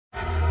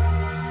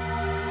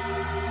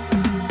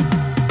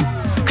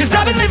Cause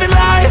I've been living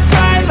life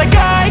right like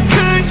I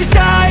could just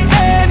die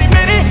any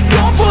minute.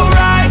 Going for a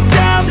ride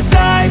down the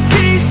side,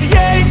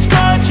 PCH,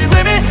 country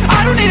limit. I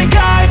don't need a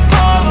guide,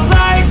 follow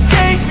lights,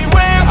 take me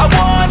where I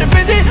wanna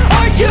visit.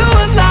 Are you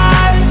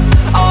alive?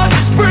 Or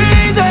just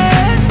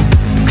breathing?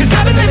 Cause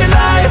I've been living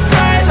life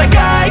right like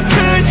I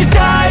could just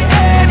die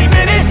any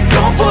minute.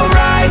 Going for a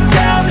ride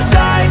down the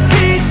side,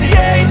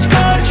 PCH,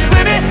 country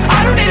limit.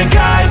 I don't need a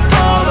guide,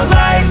 follow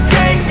lights,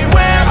 take me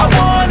where I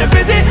wanna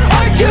visit.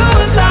 Are you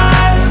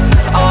alive?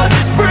 Or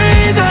just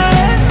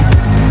breathing?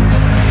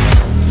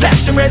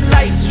 Flashing red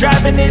lights,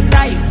 driving at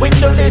night,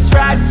 windowless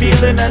ride,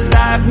 feeling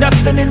alive.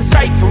 Nothing in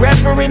sight,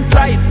 forever in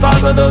flight.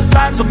 Follow those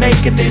lines, we'll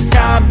make it this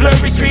time.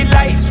 Blurry street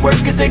lights,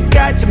 work as a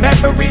guide to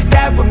memories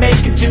that we're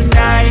making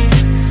tonight.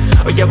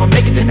 Oh yeah, we'll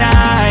make it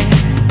tonight.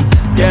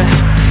 Yeah,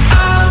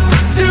 I'll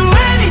do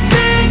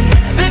anything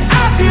that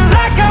I feel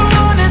like I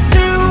wanna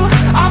do.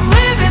 I'm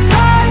living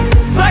life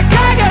like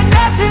I got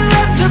nothing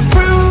left to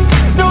prove.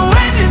 No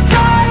end in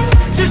sight,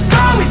 just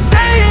always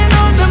staying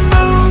on the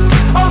move.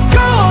 I'll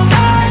go all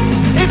night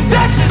if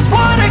that's just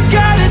what I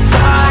gotta do.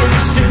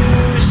 Life's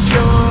too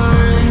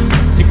short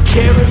to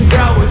care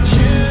about what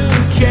you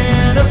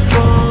can't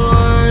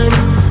afford.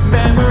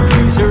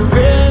 Memories are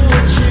in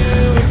what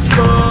you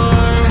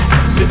explore,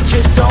 so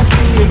just don't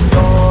be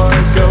ignored.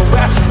 Go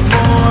ask for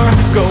more,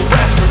 go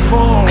ask for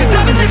more. Cause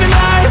I've been living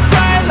life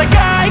right like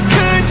I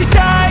could just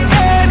die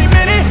any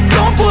minute.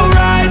 Going for a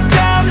ride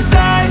down the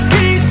side,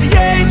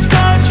 PCH,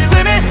 country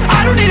limit.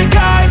 I don't need a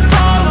guide,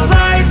 follow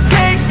lights,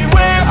 take me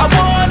where I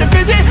wanna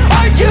visit.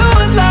 Are you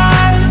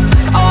alive?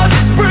 Or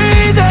just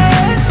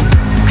breathing?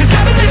 Cause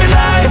I've been living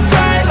life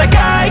right like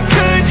I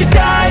could just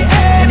die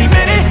any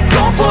minute.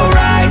 Going for a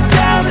ride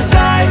down the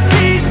side,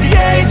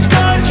 PCH,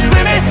 country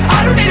limit.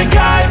 I don't need a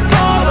guide,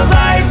 follow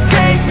lights,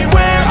 take me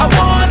where I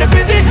wanna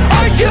visit.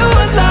 Are you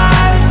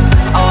alive?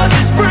 Or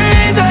just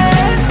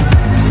breathing?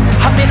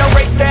 I'm in a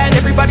race that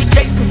everybody's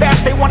chasing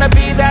fast. They wanna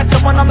be that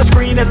someone on the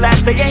screen at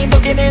last. They ain't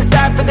looking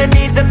inside for their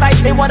needs in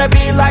life. They wanna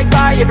be liked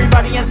by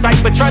everybody in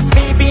sight. But trust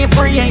me, being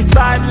free ain't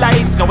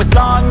spotlights. No, it's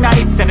long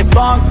nights and it's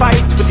long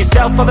fights with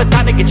yourself all the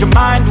time to get your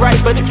mind right.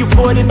 But if you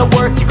put in the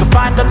work, you can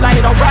find the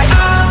light, alright.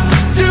 I'll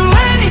do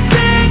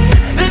anything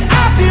that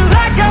I feel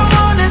like I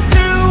wanna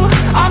do.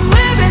 I'm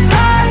living